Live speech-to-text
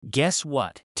Guess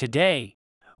what? Today,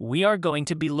 we are going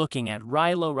to be looking at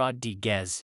Rylo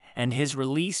Rodriguez and his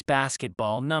release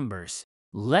basketball numbers.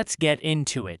 Let's get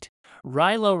into it.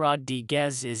 Rylo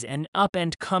Rodriguez is an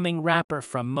up-and-coming rapper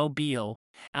from Mobile,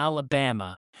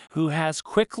 Alabama, who has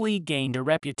quickly gained a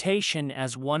reputation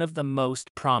as one of the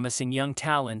most promising young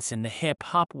talents in the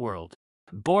hip-hop world.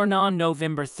 Born on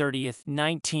November 30th,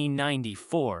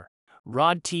 1994,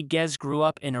 Rodriguez grew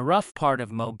up in a rough part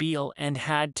of Mobile and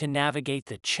had to navigate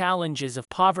the challenges of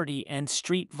poverty and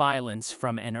street violence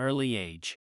from an early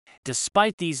age.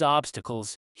 Despite these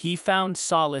obstacles, he found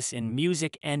solace in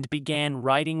music and began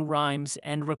writing rhymes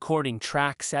and recording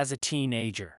tracks as a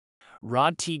teenager.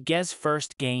 Rodriguez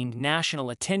first gained national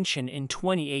attention in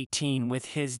 2018 with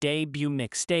his debut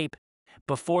mixtape,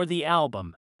 Before the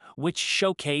Album, which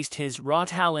showcased his raw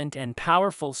talent and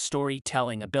powerful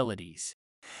storytelling abilities.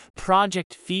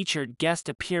 Project featured guest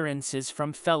appearances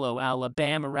from fellow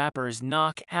Alabama rappers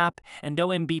Knock App and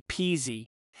OMBPZ,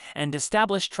 and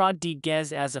established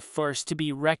Rodriguez as a force to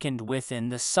be reckoned with in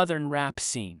the southern rap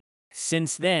scene.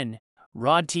 Since then,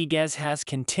 Rodriguez has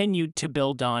continued to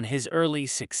build on his early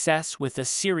success with a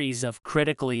series of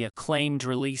critically acclaimed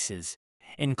releases,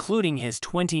 including his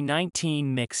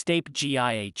 2019 mixtape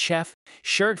GIHF,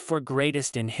 short for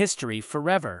Greatest in History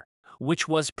Forever, which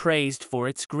was praised for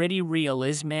its gritty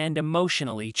realism and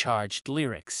emotionally charged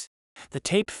lyrics. The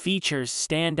tape features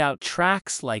standout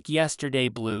tracks like Yesterday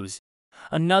Blues,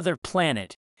 Another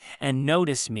Planet, and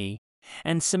Notice Me,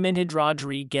 and cemented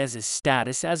Rodriguez's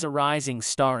status as a rising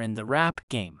star in the rap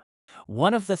game.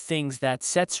 One of the things that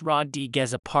sets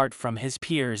Rodriguez apart from his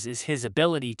peers is his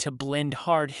ability to blend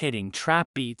hard-hitting trap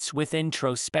beats with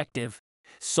introspective,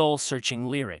 soul-searching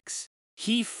lyrics.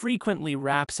 He frequently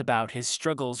raps about his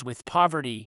struggles with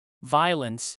poverty,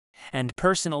 violence, and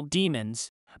personal demons,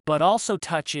 but also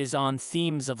touches on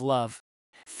themes of love,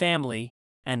 family,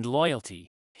 and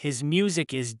loyalty. His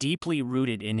music is deeply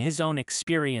rooted in his own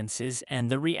experiences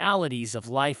and the realities of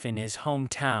life in his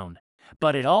hometown,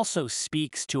 but it also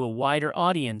speaks to a wider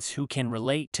audience who can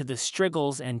relate to the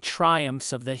struggles and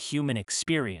triumphs of the human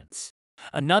experience.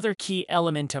 Another key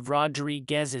element of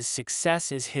Rodriguez's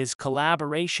success is his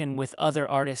collaboration with other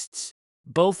artists,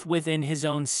 both within his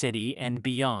own city and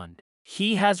beyond.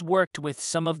 He has worked with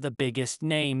some of the biggest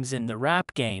names in the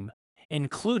rap game,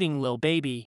 including Lil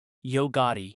Baby, Yo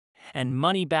Gotti, and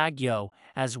Moneybagg Yo,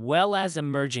 as well as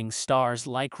emerging stars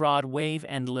like Rod Wave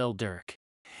and Lil Durk.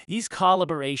 These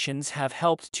collaborations have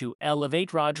helped to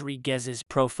elevate Rodriguez's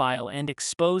profile and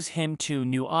expose him to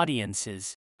new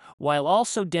audiences, while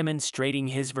also demonstrating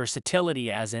his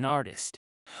versatility as an artist.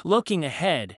 Looking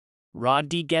ahead,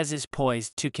 Rodriguez is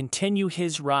poised to continue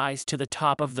his rise to the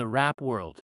top of the rap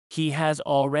world. He has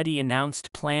already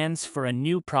announced plans for a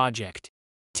new project,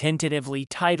 tentatively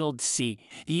titled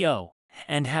CEO,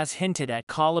 and has hinted at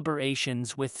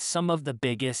collaborations with some of the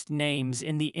biggest names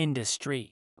in the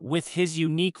industry. With his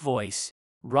unique voice,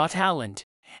 raw talent,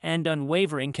 and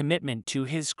unwavering commitment to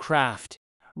his craft,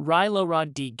 Rylo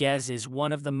Rodriguez is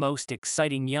one of the most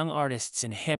exciting young artists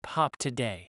in hip-hop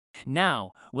today.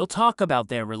 Now, we'll talk about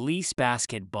their release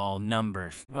basketball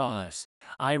numbers.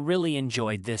 I really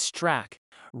enjoyed this track.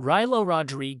 Rylo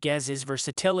Rodriguez's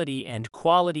versatility and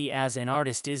quality as an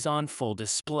artist is on full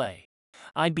display.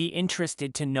 I'd be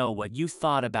interested to know what you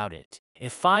thought about it.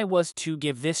 If I was to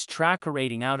give this track a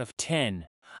rating out of 10,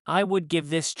 I would give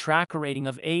this track a rating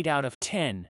of 8 out of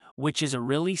 10, which is a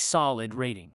really solid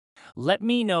rating. Let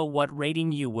me know what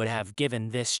rating you would have given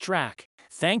this track.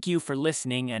 Thank you for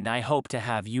listening, and I hope to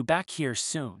have you back here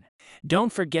soon.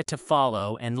 Don't forget to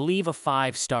follow and leave a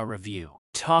 5-star review.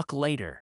 Talk later.